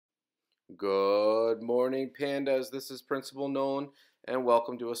Good morning, Pandas. This is Principal Nolan, and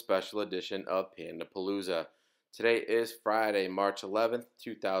welcome to a special edition of Panda Palooza. Today is Friday, March 11th,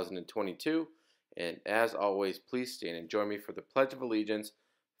 2022, and as always, please stand and join me for the Pledge of Allegiance,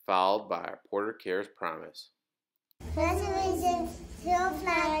 followed by our Porter Cares Promise. Pledge allegiance to the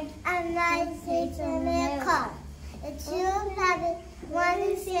flag of the United States of America, and to the flag,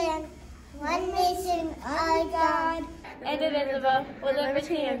 one stand, one nation, under God, indivisible, with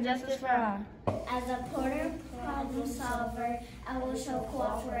liberty and justice for all. As a Porter problem solver, I will show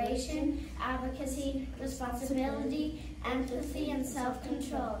cooperation, advocacy, responsibility, empathy, and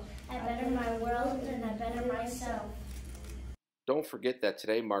self-control. I better my world and I better myself. Don't forget that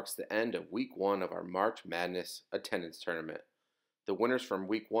today marks the end of Week 1 of our March Madness attendance tournament. The winners from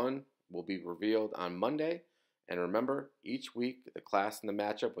Week 1 will be revealed on Monday, and remember, each week the class in the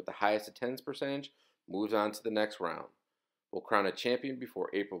matchup with the highest attendance percentage moves on to the next round. We'll crown a champion before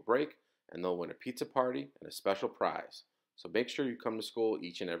April break, and they'll win a pizza party and a special prize. So make sure you come to school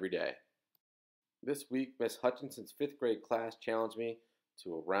each and every day. This week, Miss Hutchinson's 5th grade class challenged me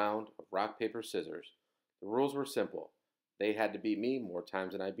to a round of rock, paper, scissors. The rules were simple. They had to beat me more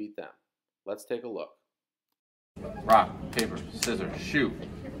times than I beat them. Let's take a look. Rock, paper, scissors, shoot.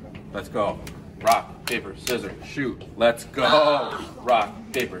 Let's go. Rock, paper, scissors, shoot. Let's go. Rock,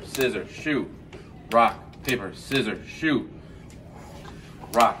 paper, scissors, shoot. Rock, paper, scissors, shoot.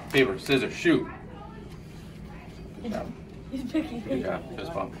 Rock, paper, scissors, shoot. Good job. Good job.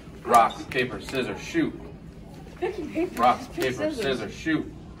 Fist bump. Rock, paper, scissors, shoot. Rock, paper, scissors,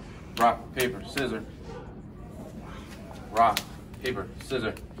 shoot. Rock, paper, scissors. Rock, paper,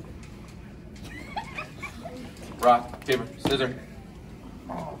 scissors. Rock, paper, scissors.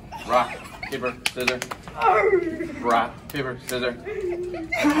 Rock, paper, scissors. Rock, paper, scissors.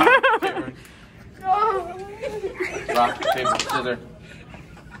 Rock, paper, scissors.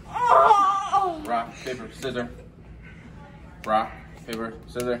 Rock, paper, scissors. Rock, paper,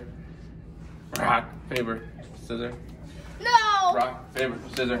 scissors. Rock, paper, scissors. No! Rock, paper,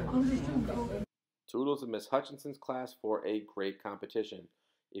 scissors. Toodles of Miss Hutchinson's class for a great competition.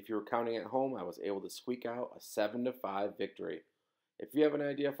 If you were counting at home, I was able to squeak out a 7-5 victory. If you have an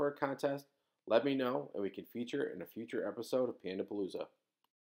idea for a contest, let me know and we can feature it in a future episode of Panda Palooza.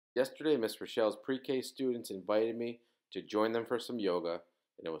 Yesterday, Miss Rochelle's pre-K students invited me to join them for some yoga,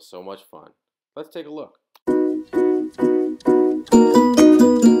 and it was so much fun. Let's take a look.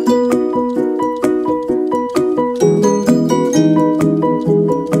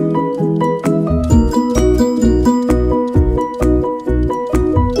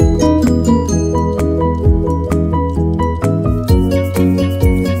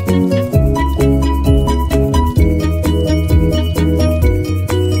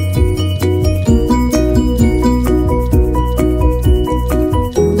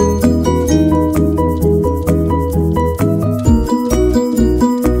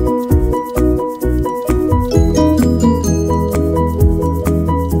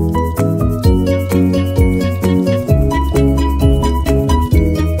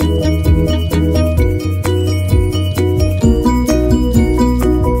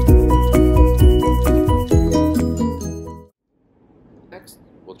 Next,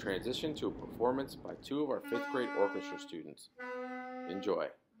 we'll transition to a performance by two of our 5th grade orchestra students. Enjoy.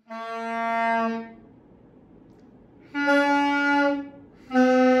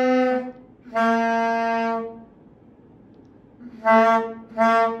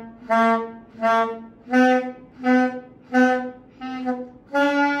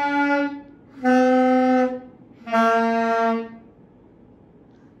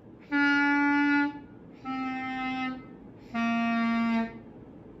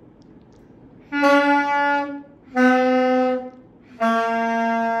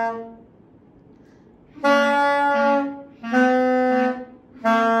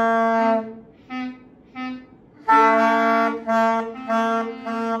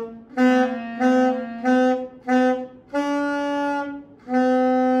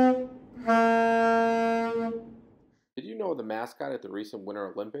 Did you know the mascot at the recent Winter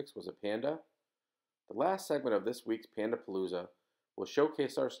Olympics was a panda? The last segment of this week's Panda Palooza will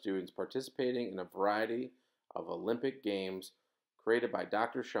showcase our students participating in a variety of Olympic games created by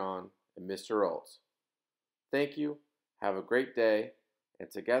Dr. Sean and Mr. Olds. Thank you, have a great day,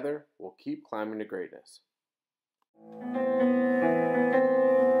 and together we'll keep climbing to greatness.